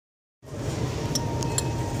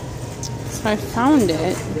I found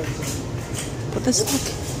it. But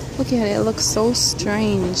this, look at it. It looks so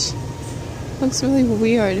strange. It looks really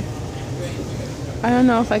weird. I don't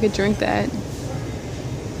know if I could drink that.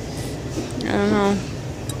 I don't know.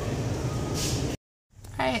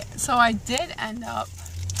 Alright, so I did end up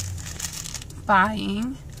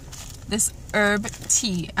buying this herb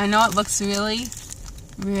tea. I know it looks really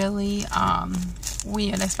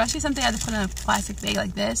weird, especially since they had to put it in a plastic bag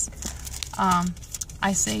like this.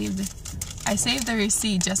 I saved the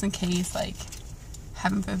receipt just in case, like,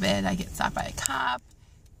 heaven forbid, I get stopped by a cop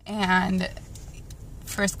and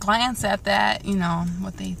first glance at that, you know,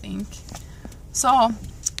 what they think. So, when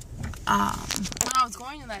I was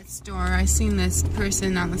going to that store, I seen this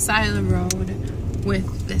person on the side of the road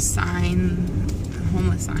with this sign, a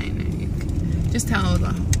homeless sign, and you could just tell it was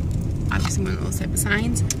obviously one of those type of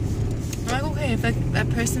signs. I'm like, okay, if that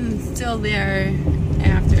person's still there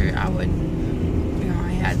after I would, you know,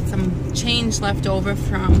 I had some change left over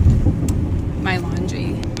from my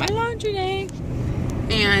laundry day,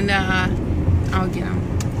 and I'll get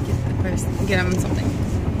them something.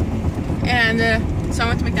 And so I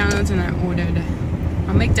went to McDonald's and I ordered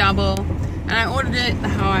a McDouble, and I ordered it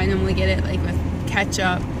how I normally get it, like with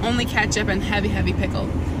ketchup, only ketchup and heavy pickle,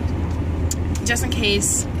 just in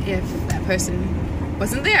case if that person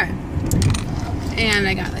wasn't there. And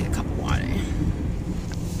I got like a cup of water.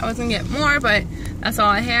 I was gonna get more, but that's all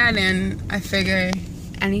I had, and I figure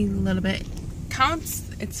any little bit counts.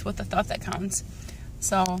 It's what the thought that counts.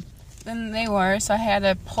 So then they were, so I had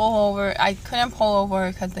to pull over. I couldn't pull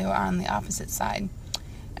over because they were on the opposite side,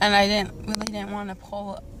 and I really didn't want to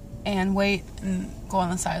pull and wait and go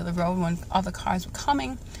on the side of the road when other cars were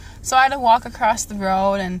coming. So I had to walk across the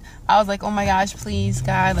road, and I was like, oh my gosh, please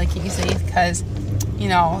God, like, keep me safe, because, you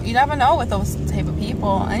know, you never know with those type of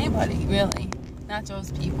people. Anybody, really, not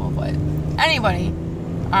those people, but anybody.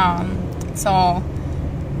 So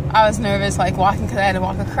I was nervous, like, walking, because I had to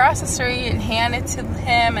walk across the street and hand it to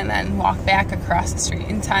him and then walk back across the street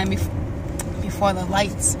in time before the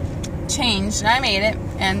lights changed. And I made it,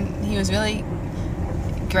 and he was really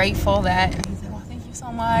grateful that, and he said, well, thank you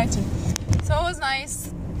so much. And so it was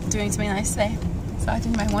nice doing something nice today. So I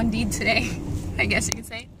did my one deed today, I guess you could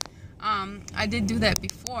say. I did do that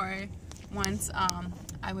before once.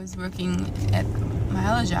 I was working at my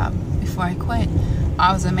other job before I quit.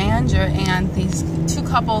 I was a manager, and these two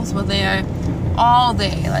couples were there all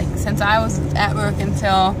day, like since I was at work and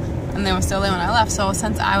they were still there when I left. So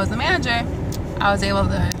since I was the manager, I was able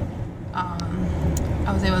to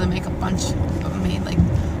make a bunch of, made like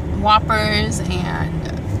Whoppers, and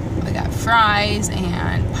I got fries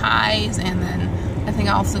and pies, and then I think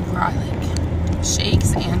I also brought like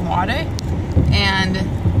shakes and water, and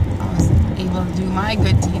I was able to do my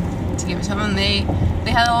good deed to give it to them. And they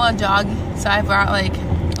had a little dog, so I brought like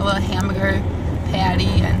a little hamburger patty,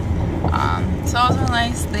 and so it was really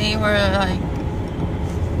nice. They were like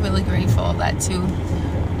really grateful of that too.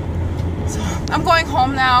 So I'm going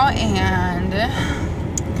home now, and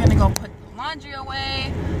I'm gonna go put the laundry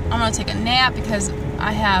away. I'm gonna take a nap because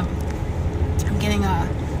I'm getting a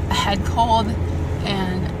head cold,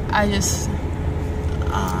 and I just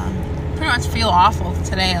pretty much feel awful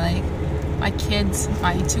today. Like, my kids,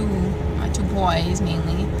 my two boys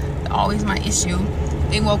mainly, they're always my issue.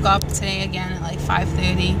 They woke up today again at like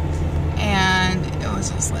 5:30, and it was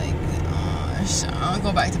just like, oh, I'll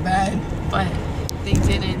go back to bed, but they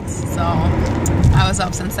didn't. So I was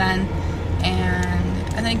up since then,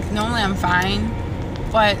 and I think normally I'm fine,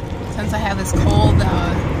 but since I have this cold,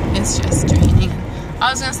 it's just draining. I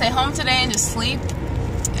was gonna stay home today and just sleep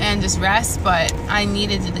and just rest, but I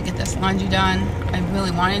needed to get this laundry done. I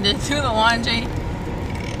really wanted to do the laundry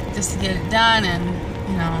just to get it done, and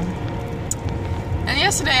you know. And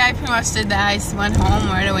yesterday I pretty much did that. I just went home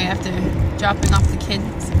right away after dropping off the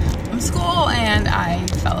kids from school, and I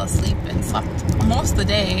fell asleep and slept most of the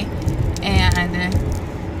day. And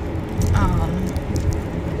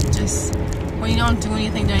just when you don't do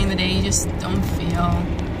anything during the day, you just don't feel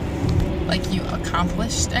like you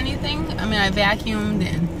accomplished anything. I mean, I vacuumed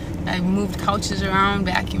and I moved couches around,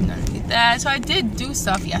 vacuumed underneath that. So I did do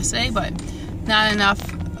stuff yesterday, but not enough,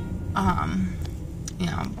 you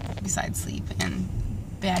know, besides sleep and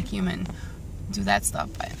vacuum and do that stuff.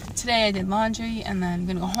 But today I did laundry, and then I'm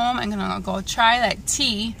gonna go home. I'm gonna go try that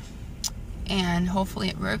tea, and hopefully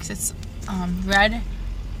it works. It's red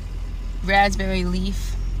raspberry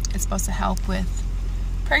leaf. It's supposed to help with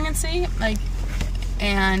pregnancy, like,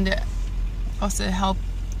 and supposed to help,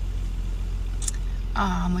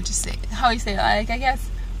 how you say, like, I guess,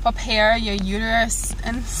 prepare your uterus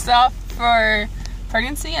and stuff for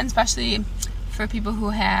pregnancy, and especially for people who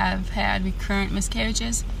have had recurrent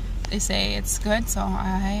miscarriages, They say it's good, so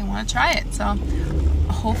I want to try it. So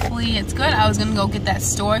hopefully it's good. I was gonna go get that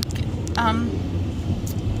stork,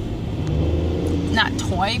 not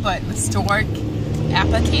toy, but the stork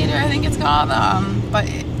applicator, I think it's called. But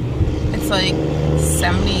it's like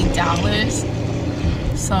 $70.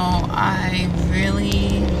 So I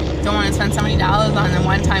really don't want to spend $70 on a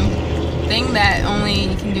one-time thing that only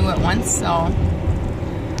you can do it once. So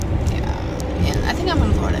yeah, and I think I'm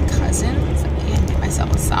gonna go to Cousins and get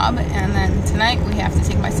myself a sub. And then tonight we have to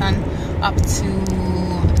take my son up to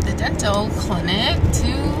the dental clinic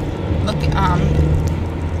to look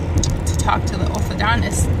to talk to the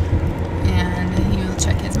orthodontist, and he will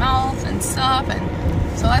check his mouth and stuff. And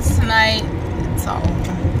so that's tonight. So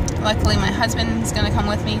luckily my husband's gonna come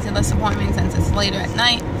with me to this appointment since it's later at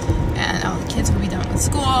night, and all the kids will be done with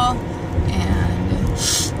school, and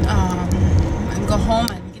go home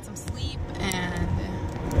and get some sleep and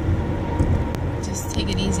just take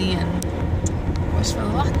it easy and wish for the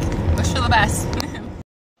luck, wish for the best.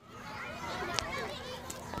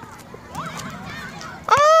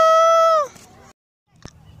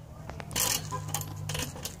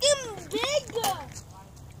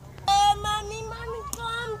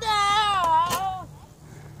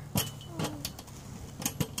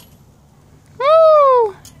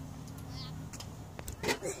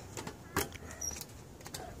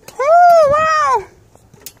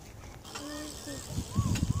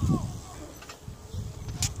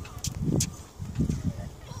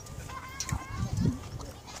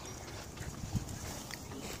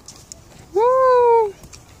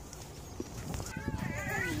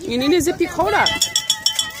 You need to zip your coat up.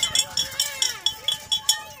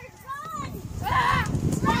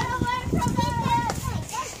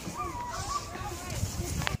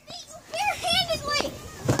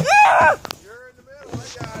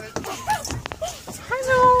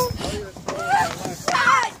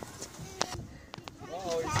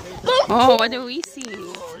 Oh, what do we see?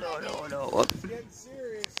 No.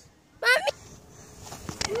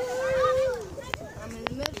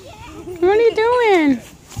 What are you doing?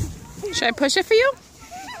 Should I push it for you?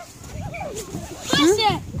 Push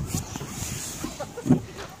it!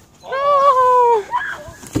 Oh.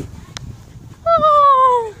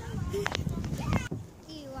 Oh.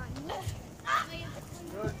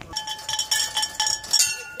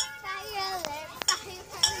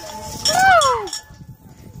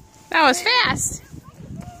 That was fast.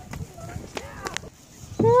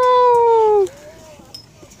 Woo.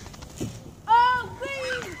 Oh,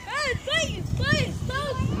 please! Hey, please, please,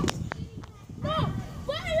 stop! No!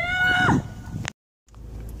 Fire!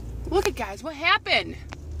 Look at guys, what happened?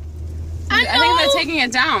 I think they're taking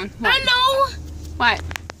it down. What? I know! What?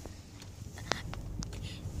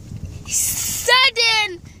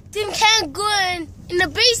 Sudden thing can't go in the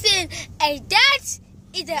basin, and that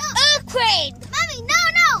is an earthquake! Mommy, no!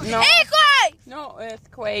 No. Earthquake! No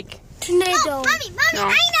earthquake. Tornado. Oh, Mommy, No. I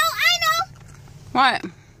know. What?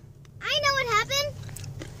 I know what happened.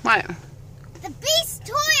 What? The beast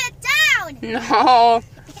tore it down. No.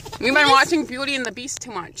 We've been watching Beauty and the Beast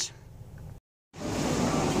too much.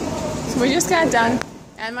 So we just got done,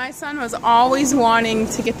 and my son was always wanting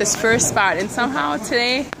to get this first spot, and somehow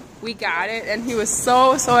today we got it, and he was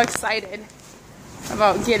so excited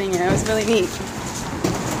about getting it. It was really neat.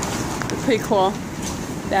 It's pretty cool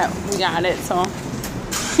that we got it. So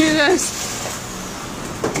you just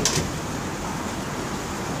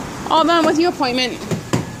all done with your appointment.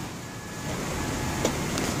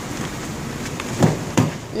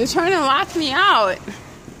 You're trying to lock me out.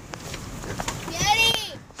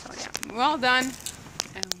 Daddy. So yeah, we're all done,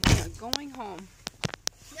 and we're going home.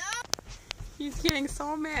 No. He's getting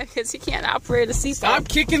so mad because he can't operate a seatbelt. Stop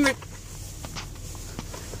kicking the...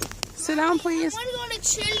 Sit down, please. I want to go to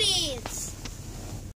Chili's.